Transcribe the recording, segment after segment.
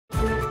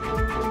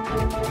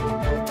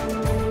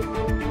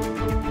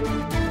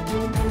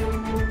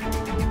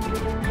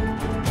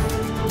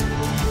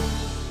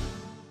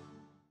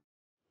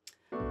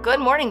Good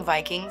morning,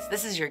 Vikings.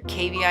 This is your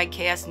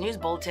KVIKS News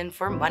Bulletin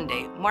for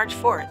Monday, March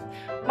 4th.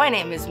 My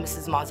name is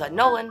Mrs. Mazza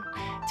Nolan.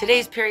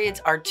 Today's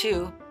periods are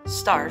 2,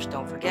 stars,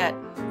 don't forget,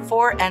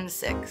 4 and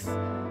 6.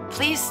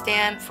 Please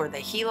stand for the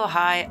Hilo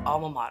High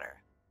alma mater.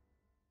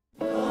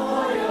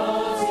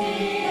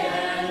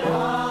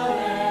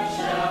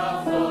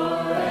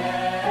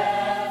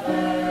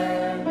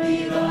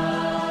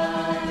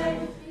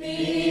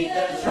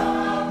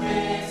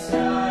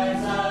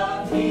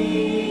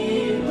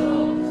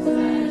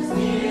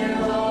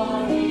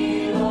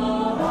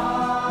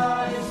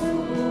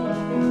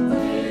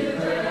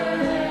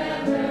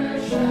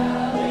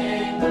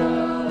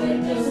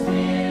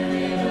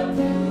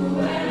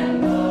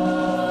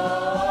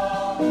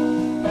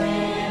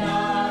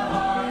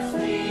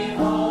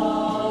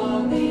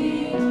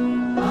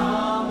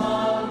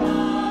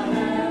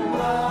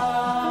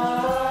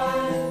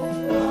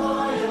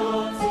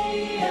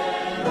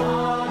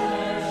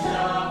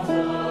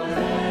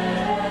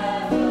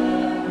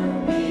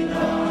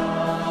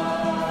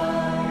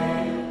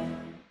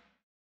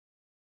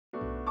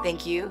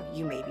 Thank you.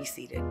 You may be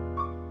seated.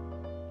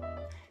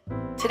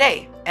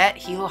 Today at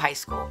Hilo High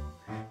School,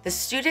 the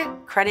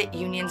Student Credit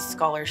Union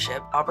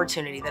Scholarship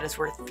opportunity that is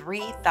worth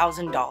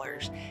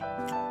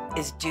 $3,000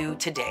 is due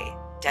today.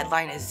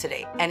 Deadline is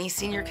today. Any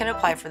senior can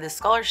apply for this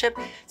scholarship,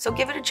 so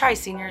give it a try,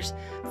 seniors.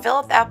 Fill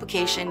out the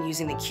application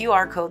using the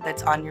QR code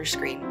that's on your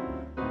screen.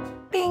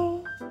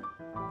 Bing!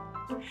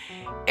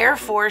 Air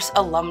Force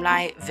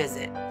Alumni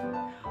Visit.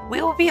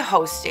 We will be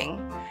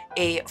hosting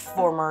a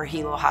former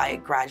Hilo High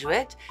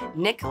graduate,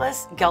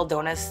 Nicholas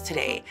Galdonis,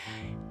 today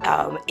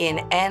in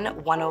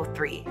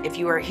N103. If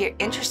you are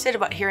interested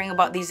about hearing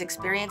about these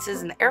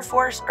experiences in the Air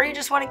Force, or you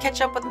just want to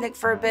catch up with Nick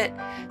for a bit,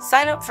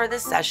 sign up for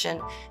this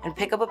session and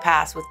pick up a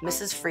pass with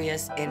Mrs.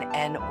 Frias in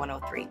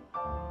N103.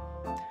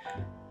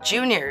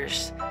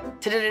 Juniors,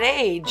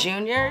 today,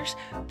 juniors,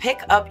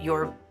 pick up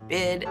your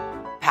bid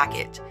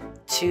packet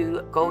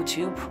to go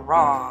to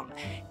prom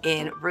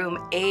in room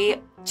A2.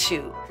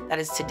 That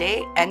is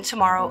today and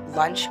tomorrow,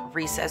 lunch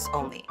recess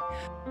only.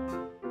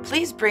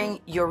 Please bring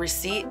your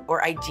receipt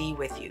or ID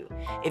with you.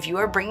 If you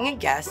are bringing a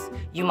guest,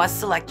 you must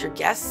select your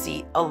guest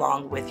seat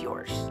along with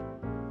yours.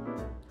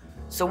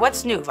 So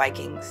what's new,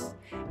 Vikings?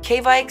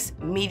 KVIKS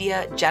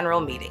Media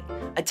General Meeting.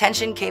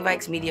 Attention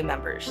KVIKS Media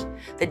members.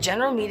 The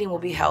general meeting will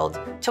be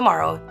held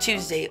tomorrow,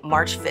 Tuesday,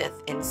 March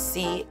 5th in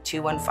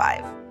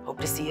C215.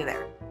 Hope to see you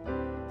there.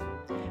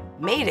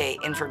 May Day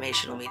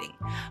informational meeting.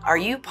 Are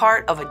you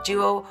part of a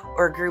duo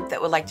or a group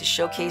that would like to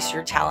showcase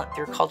your talent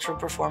through cultural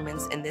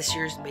performance in this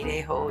year's May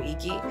Day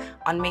Ho'oiki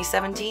on May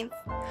 17th?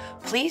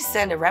 Please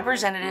send a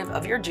representative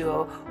of your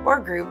duo or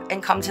group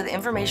and come to the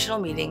informational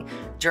meeting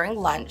during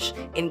lunch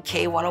in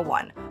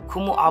K101,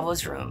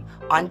 Kumu'awa's room,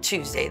 on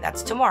Tuesday,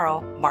 that's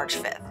tomorrow, March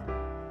 5th.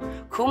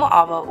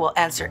 Kumu'awa will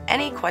answer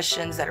any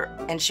questions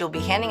and she'll be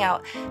handing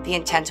out the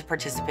intent to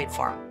participate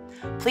form.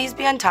 Please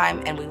be on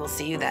time and we will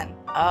see you then.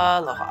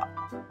 Aloha.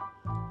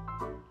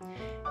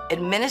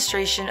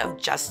 Administration of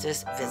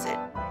Justice visit.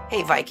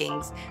 Hey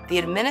Vikings, the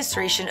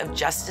Administration of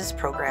Justice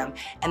program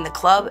and the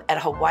club at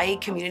Hawaii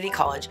Community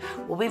College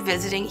will be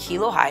visiting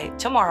Hilo High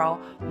tomorrow,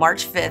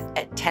 March 5th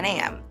at 10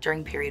 a.m.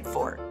 during period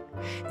 4.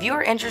 If you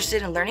are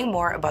interested in learning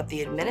more about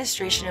the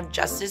Administration of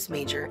Justice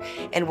major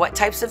and what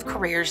types of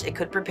careers it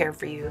could prepare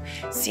for you,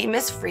 see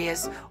Miss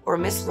Frias or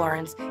Miss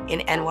Lawrence in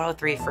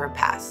N103 for a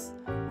pass.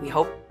 We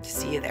hope to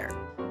see you there.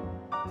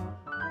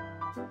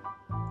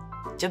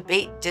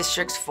 Debate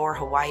districts for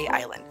Hawaii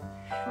Island.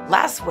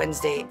 Last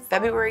Wednesday,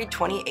 February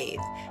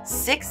 28th,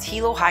 6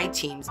 Hilo High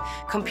teams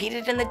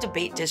competed in the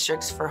debate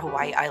districts for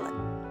Hawaii Island.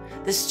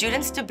 The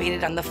students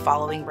debated on the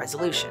following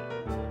resolution.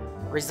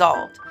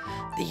 Resolved,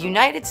 the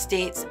United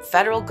States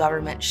federal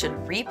government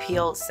should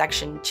repeal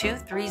Section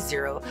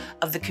 230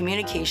 of the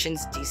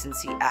Communications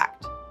Decency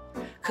Act.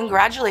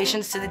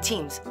 Congratulations to the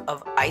teams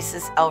of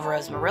Isis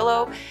Alvarez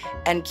Murillo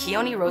and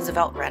Keone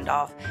Roosevelt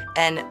Randolph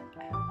and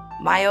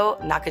Mayo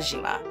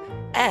Nakajima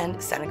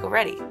and Seneca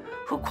Reddy,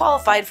 who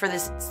qualified for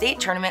this state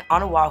tournament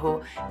on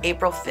Oahu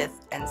April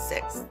 5th and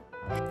 6th.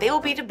 They will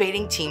be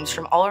debating teams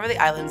from all over the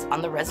islands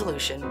on the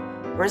resolution,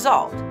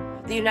 resolved,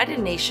 the United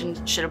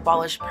Nations should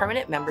abolish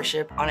permanent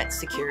membership on its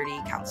Security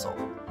Council.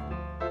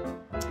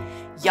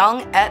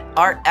 Young at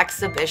Art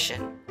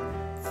Exhibition.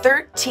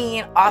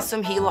 13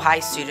 awesome Hilo High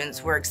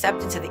students were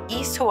accepted to the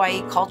East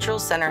Hawaii Cultural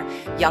Center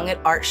Young at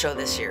Art show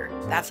this year.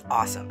 That's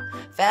awesome.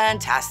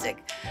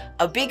 Fantastic.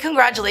 A big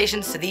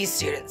congratulations to these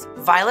students.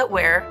 Violet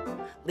Ware,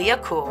 Leah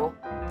Kuhl,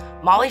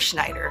 Molly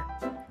Schneider,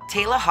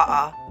 Taylor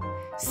Ha'a,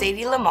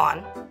 Sadie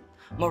Lamont,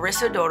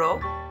 Marissa Dodo,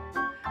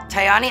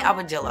 Tayani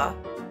Abadilla,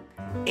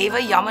 Ava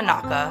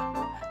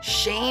Yamanaka,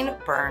 Shane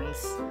Burns,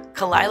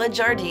 Kalila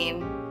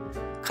Jardine,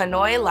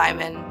 Kanoi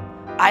Lyman,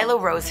 Isla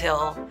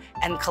Rosehill,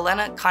 and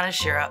Kalena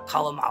Kanashira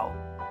Kalamau.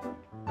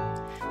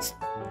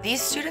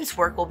 These students'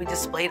 work will be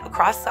displayed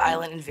across the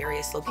island in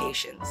various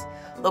locations.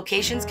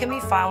 Locations can be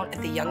found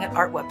at the Young at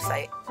Art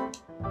website.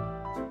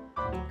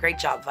 Great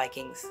job,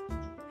 Vikings.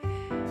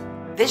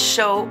 This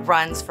show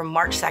runs from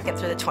March 2nd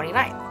through the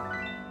 29th.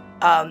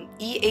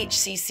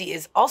 EHCC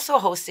is also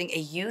hosting a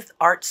Youth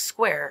Art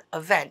Square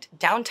event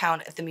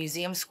downtown at the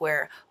Museum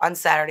Square on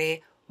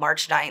Saturday,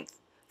 March 9th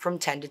from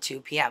 10 to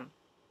 2 p.m.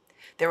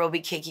 There will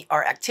be keiki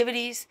art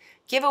activities,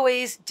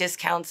 giveaways,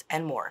 discounts,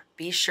 and more.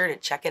 Be sure to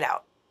check it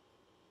out.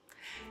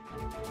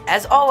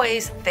 As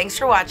always, thanks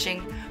for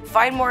watching.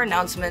 Find more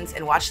announcements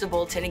and watch the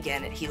bulletin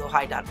again at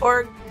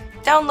hilo-hi.org.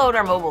 Download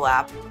our mobile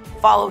app.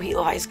 Follow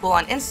Hilo High School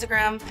on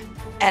Instagram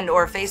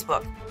and/or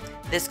Facebook.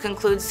 This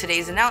concludes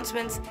today's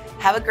announcements.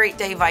 Have a great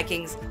day,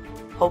 Vikings.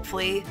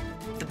 Hopefully,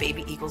 the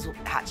baby eagles will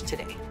hatch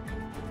today.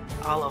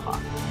 Aloha.